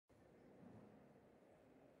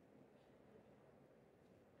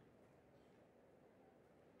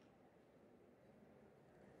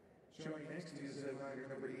Showing next is rider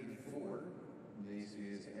number 84. This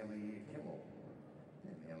is Ellie Kimmell.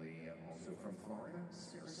 And Ellie, also from Florida,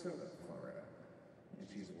 Sarasota, Florida. And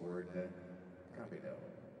she's aboard Capito.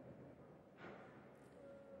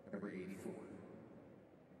 Number 84.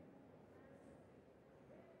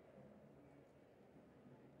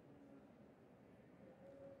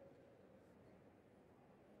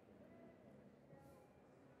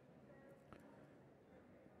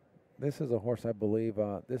 This is a horse, I believe,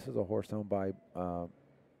 this is a horse owned by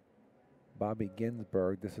Bobby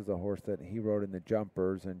Ginsberg. This is a horse that he rode in the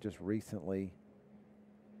jumpers and just recently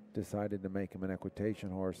decided to make him an equitation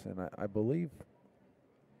horse. And I believe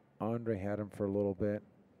Andre had him for a little bit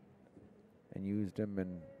and used him,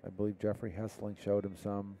 and I believe Jeffrey Hessling showed him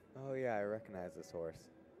some. Oh, yeah, I recognize this horse.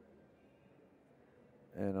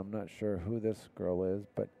 And I'm not sure who this girl is,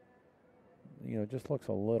 but, you know, just looks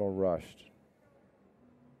a little rushed.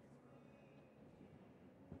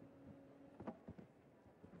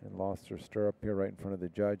 And lost her stirrup here right in front of the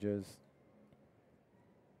judges.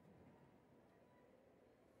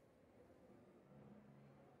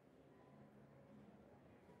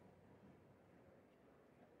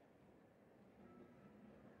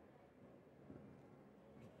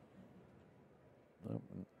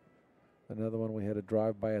 Another one we had a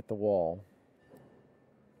drive-by at the wall.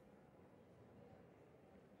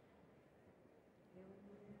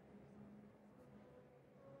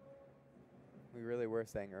 We really were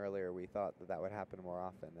saying earlier we thought that would happen more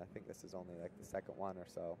often. I think this is only like the second one or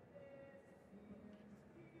so.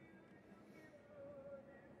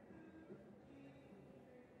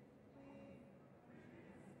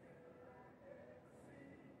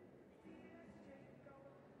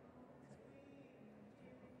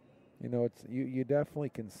 You know, it's you definitely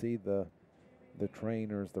can see the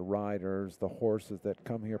trainers, the riders, the horses that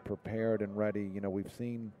come here prepared and ready. You know, we've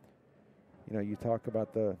seen, you know, you talk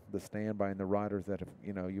about the standby and the riders that have,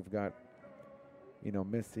 you know, you've got, you know,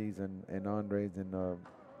 Missy's and Andres and,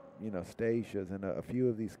 you know, Stasia's and a few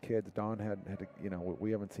of these kids. Dawn had to, you know, we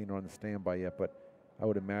haven't seen her on the standby yet, but I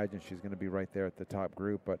would imagine she's going to be right there at the top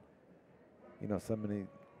group. But, you know, so many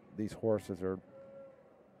these horses are,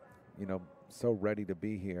 you know, so ready to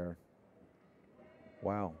be here.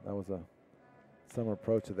 Wow, that was some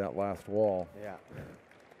approach to that last wall. Yeah.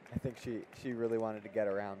 I think she really wanted to get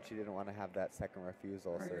around. She didn't want to have that second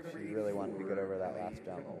refusal, so she really wanted to get over that last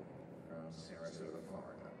jump.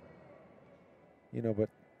 You know, but,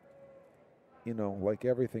 you know, like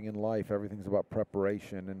everything in life, everything's about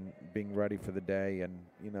preparation and being ready for the day. And,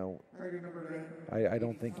 you know, I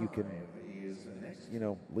don't think you can, you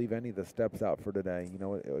know, leave any of the steps out for today. You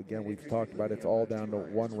know, again, we've talked about it's all down to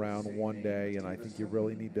one round, one day, and I think you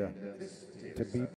really need to be